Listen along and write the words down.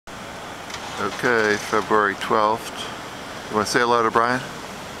Okay, February 12th. You want to say hello to Brian?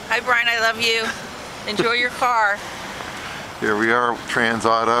 Hi Brian, I love you. Enjoy your car. Here we are, Trans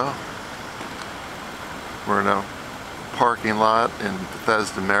Auto. We're in a parking lot in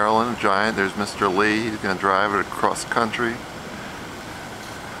Bethesda, Maryland. Giant. There's Mr. Lee. He's going to drive it across country.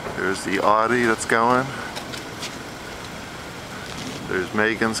 There's the Audi that's going. There's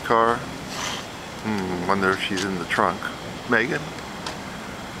Megan's car. Wonder if she's in the trunk. Megan?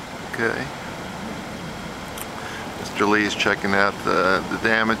 Okay. Mr. Lee's checking out the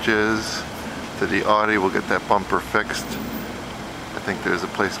damages to the Audi. We'll get that bumper fixed. I think there's a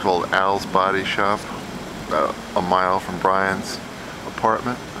place called Al's Body Shop, about a mile from Bryans'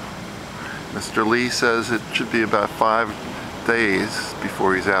 apartment. Mr. Lee says it should be about 5 days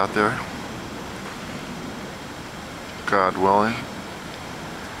before he's out there, God willing.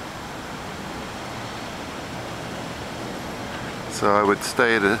 So I would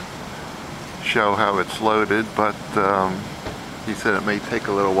stay to show how it's loaded, but he said it may take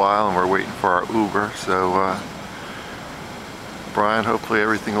a little while and we're waiting for our Uber. So Brian, hopefully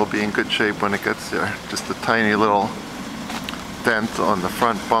everything will be in good shape when it gets there. Just a tiny little dent on the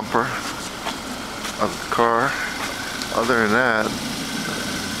front bumper of the car. Other than that,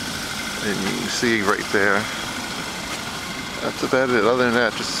 and you can see right there, that's about it. Other than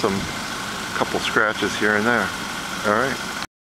that, just some couple scratches here and there. All right.